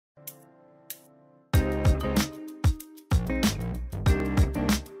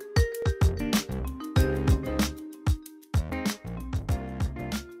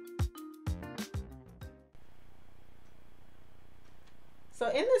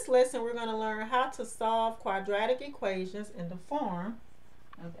in this lesson, we're going to learn how to solve quadratic equations in the form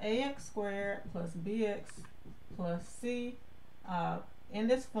of ax squared plus bx plus c in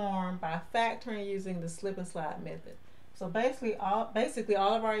this form by factoring using the slip and slide method. So basically all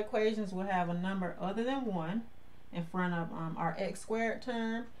of our equations will have a number other than 1 in front of our x squared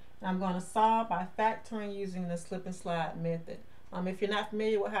term. And I'm going to solve by factoring using the slip and slide method. If you're not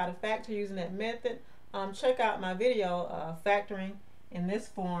familiar with how to factor using that method, check out my video factoring in this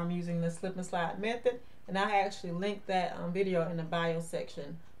form using the slip and slide method, and I actually linked that video in the bio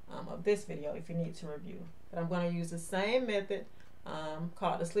section of this video if you need to review. But I'm going to use the same method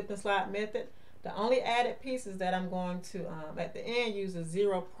called the slip and slide method. The only added piece is that I'm going to at the end use a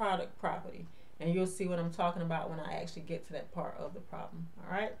zero product property, and you'll see what I'm talking about when I actually get to that part of the problem.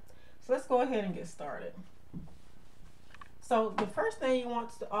 Alright, so let's go ahead and get started. So the first thing you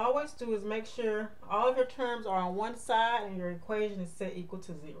want to always do is make sure all of your terms are on one side and your equation is set equal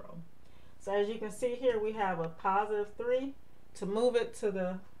to 0. So as you can see here, we have a positive 3. To move it to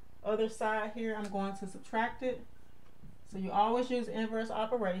the other side here, I'm going to subtract it. So you always use inverse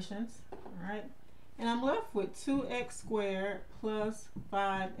operations. Alright, and I'm left with 2x squared plus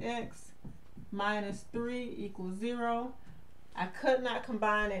 5x minus 3 equals 0. I could not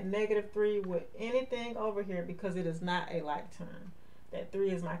combine that -3 with anything over here because it is not a like term. That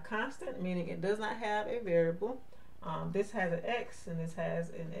 3 is my constant, meaning it does not have a variable. This has an x and this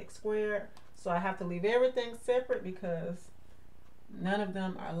has an x squared. So I have to leave everything separate because none of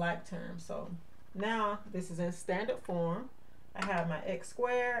them are like terms. So now this is in standard form. I have my x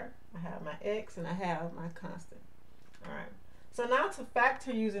squared, I have my x, and I have my constant. Alright, so now to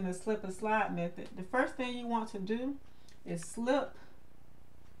factor using the slip and slide method, the first thing you want to do is slip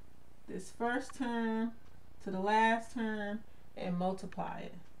this first term to the last term and multiply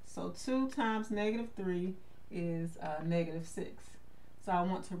it. So 2 times -3 is -6. So I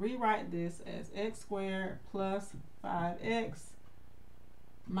want to rewrite this as x squared plus 5x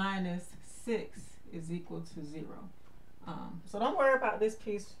minus 6 is equal to 0. So don't worry about this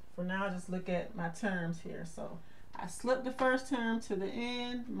piece for now, just look at my terms here. So I slip the first term to the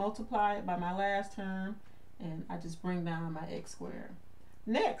end, multiply it by my last term, and I just bring down my x squared.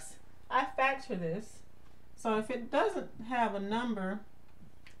 Next, I factor this. So if it doesn't have a number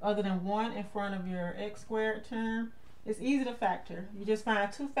other than 1 in front of your x squared term, it's easy to factor. You just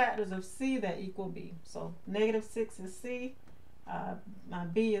find 2 factors of c that equal b. So -6 is c, my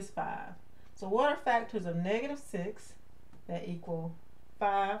b is 5. So what are factors of -6 that equal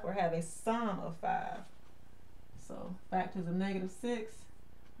 5 or have a sum of 5? So factors of -6,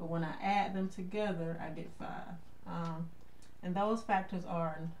 but when I add them together, I get 5. And those factors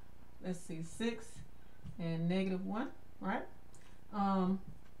are, let's see, 6 and -1, right?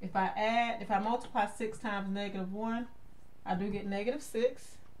 If I multiply 6 times -1, I do get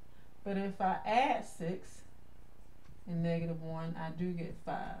 -6. But if I add 6 and -1, I do get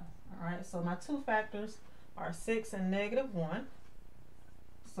 5. All right, so my 2 factors are 6 and -1.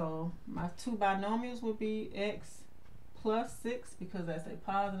 So my 2 binomials will be x plus 6 because that's a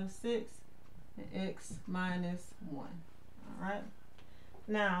positive 6, and x minus 1. All right.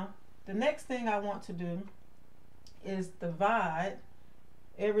 Now the next thing I want to do is divide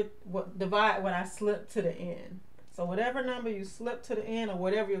what I slip to the end. So whatever number you slip to the end, or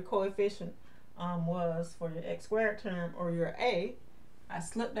whatever your coefficient was for your x squared term or your a, I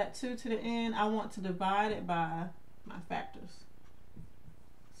slip that 2 to the end. I want to divide it by my factors.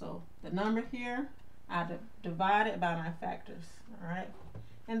 So the number here, I divide it by my factors. All right.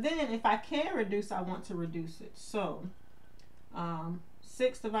 And then if I can reduce, I want to reduce it. So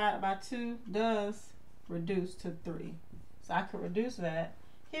 6 divided by 2 does reduce to 3. So I could reduce that.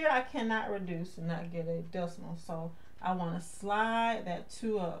 Here I cannot reduce and not get a decimal. So I want to slide that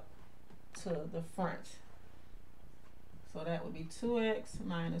 2 up to the front. So that would be 2x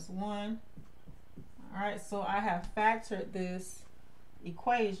minus 1. All right, so I have factored this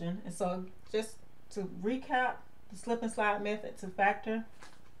equation. And so just to recap the slip and slide method to factor,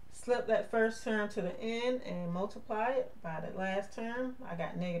 slip that first term to the end and multiply it by the last term. I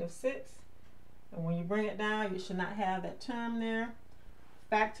got -6. And when you bring it down, you should not have that term there.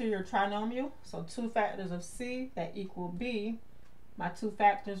 Factor your trinomial. So 2 factors of c that equal b. My 2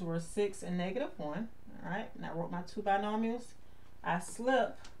 factors were 6 and -1. All right, and I wrote my 2 binomials. I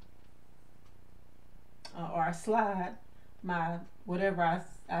slip or I slide my whatever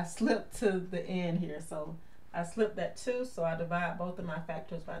I slip to the end here. So I slip that 2, so I divide both of my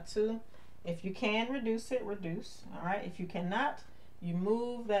factors by 2. If you can reduce it, reduce. All right, if you cannot, you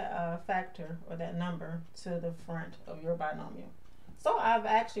move that factor or that number to the front of your binomial. So I've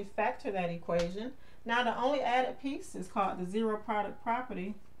actually factored that equation. Now the only added piece is called the zero product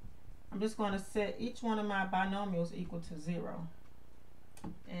property. I'm just going to set each one of my binomials equal to 0.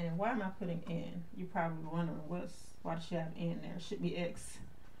 And why am I putting n? You're probably wondering why does she have n there? It should be x.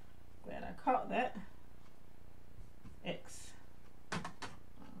 Glad I caught that. X.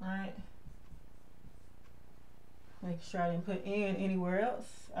 Alright. Make sure I didn't put n anywhere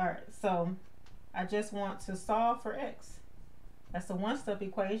else. Alright, so I just want to solve for x. That's a one-step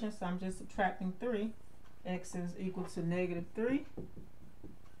equation, so I'm just subtracting 3. X is equal to -3.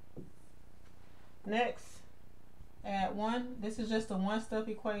 Next, add 1. This is just a one-step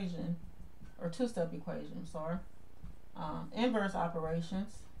equation, or two-step equation, I'm sorry. Inverse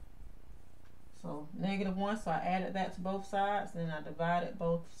operations. So -1, so I added that to both sides, then I divided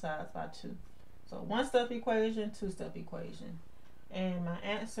both sides by 2. So one-step equation, two-step equation. And my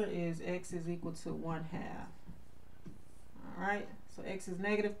answer is x is equal to 1/2. Alright, so x is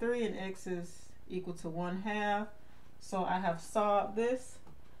 -3 and x is equal to 1/2. So I have solved this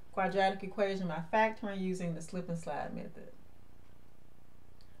quadratic equation by factoring using the slip and slide method.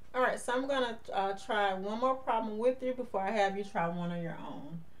 Alright, so I'm going to try one more problem with you before I have you try one on your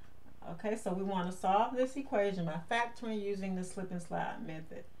own. Okay, so we want to solve this equation by factoring using the slip and slide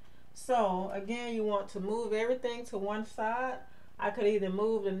method. So again, you want to move everything to one side. I could either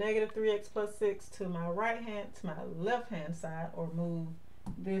move the -3x plus 6 to my left hand side, or move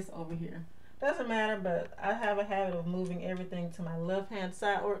this over here. Doesn't matter, but I have a habit of moving everything to my left hand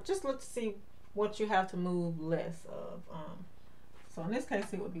side, or just look to see what you have to move less of. So in this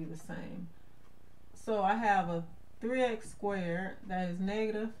case, it would be the same. So I have a 3x squared that is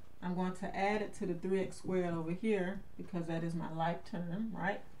negative. I'm going to add it to the 3x squared over here because that is my like term,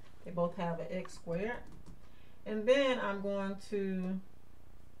 right? They both have an x squared. And then I'm going to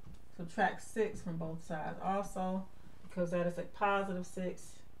subtract 6 from both sides also, because that is a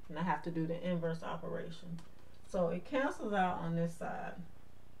 +6, and I have to do the inverse operation. So it cancels out on this side.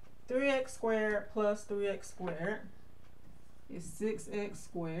 3x squared plus 3x squared is 6x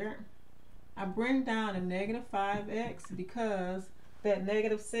squared. I bring down a -5x because that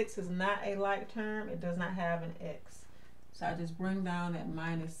 -6 is not a like term. It does not have an x. So I just bring down that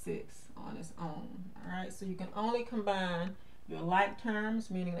 -6 on its own. Alright, so you can only combine your like terms,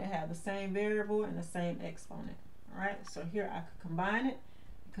 meaning they have the same variable and the same exponent. Alright, so here I could combine it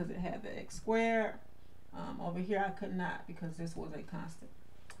because it had the x squared. Over here I could not because this was a constant.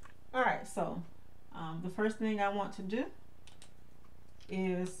 Alright, so the first thing I want to do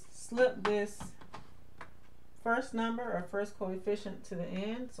is slip this first number or first coefficient to the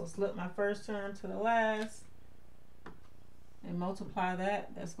end. So slip my first term to the last and multiply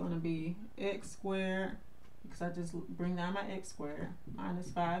that. That's going to be x squared, because I just bring down my x squared, minus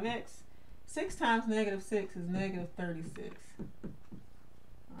 5x. 6 times -6 is -36.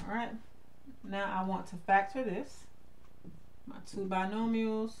 Alright, now I want to factor this, my two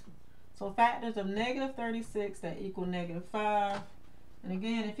binomials. So factors of -36 that equal -5. And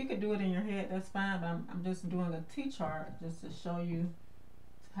again, if you could do it in your head, that's fine, but I'm just doing a t-chart just to show you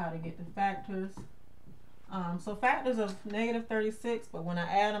how to get the factors. So factors of -36, but when I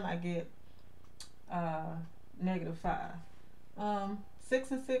add them, I get -5.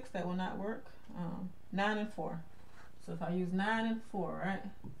 6 and 6, that will not work. 9 and 4. So if I use 9 and 4, right?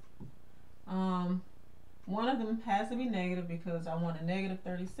 One of them has to be negative because I want a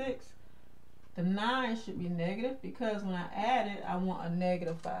 -36. The 9 should be negative because when I add it, I want a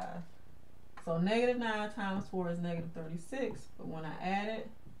 -5. So -9 times 4 is -36, but when I add it,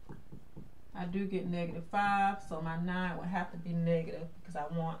 I do get -5, so my 9 would have to be negative because I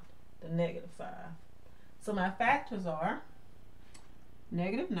want the -5. So my factors are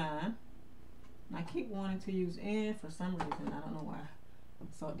 -9. And I keep wanting to use n for some reason, I don't know why.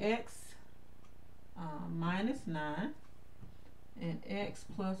 So x minus 9 and x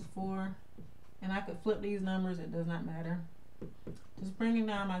plus 4. And I could flip these numbers, it does not matter. Just bringing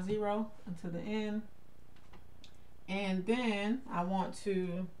down my 0 until the end. And then I want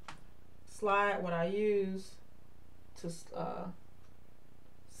to slide what I use to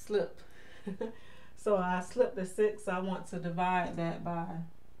slip. So I slip the 6. I want to divide that by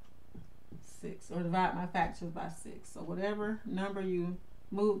 6, or divide my factors by 6. So whatever number you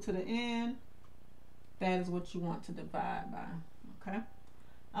move to the end, that is what you want to divide by. Okay.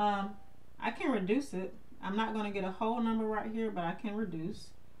 I can reduce it. I'm not going to get a whole number right here, but I can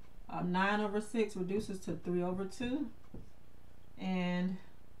reduce. 9 over 6 reduces to 3 over 2. And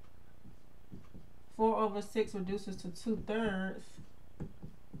 4 over 6 reduces to 2/3.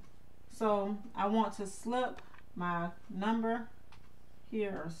 So I want to slip my number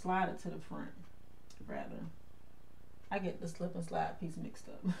here, or slide it to the front, rather. I get the slip and slide piece mixed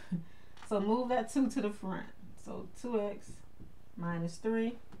up. So move that 2 to the front. So 2x minus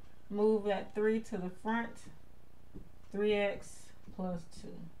 3. Move that 3 to the front. 3x plus 2.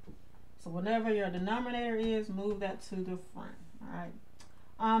 So whatever your denominator is, move that to the front. All right.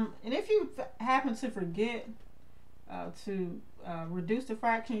 And if you happen to forget to reduce the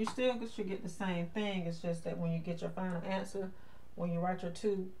fraction, you still should get the same thing. It's just that when you get your final answer, when you write your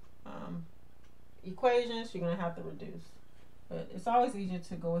two equations, you're going to have to reduce. But it's always easier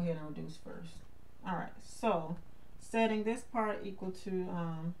to go ahead and reduce first. All right, so setting this part equal to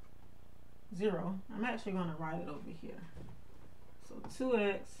 0, I'm actually going to write it over here. So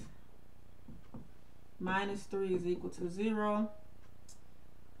 2x minus 3 is equal to 0.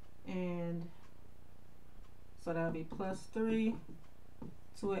 And so that'll be plus 3.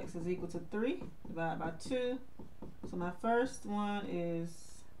 2x is equal to 3 divided by 2. So my first one is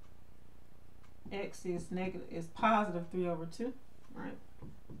x is positive 3 over 2, right?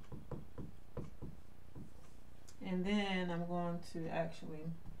 And then I'm going to actually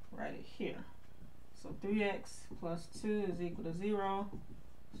write it here. So 3x plus 2 is equal to 0.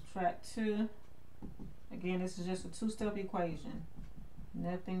 Subtract 2. Again, this is just a two-step equation.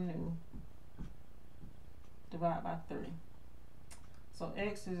 Nothing new. Divide by 3. So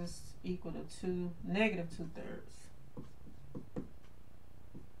x is equal to negative 2/3.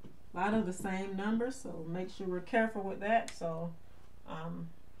 A lot of the same numbers, so make sure we're careful with that. So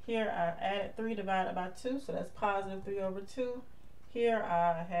here I added 3 divided by 2, so that's positive 3 over 2. Here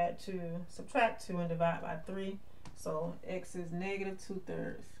I had to subtract 2 and divide by 3, so x is negative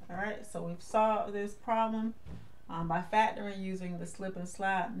 2/3. All right, so we've solved this problem by factoring using the slip and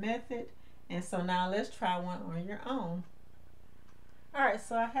slide method. And so now let's try one on your own. All right,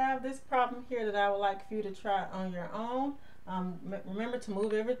 so I have this problem here that I would like for you to try on your own. Remember to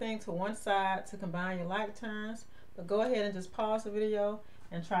move everything to one side to combine your like terms, but go ahead and just pause the video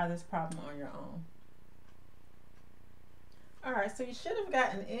and try this problem on your own. All right, so you should have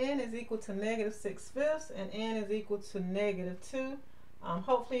gotten n is equal to negative 6/5 and n is equal to negative 2.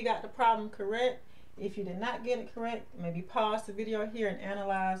 Hopefully you got the problem correct. If you did not get it correct, maybe pause the video here and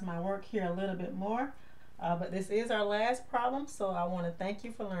analyze my work here a little bit more. But this is our last problem, so I want to thank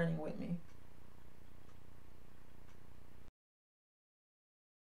you for learning with me.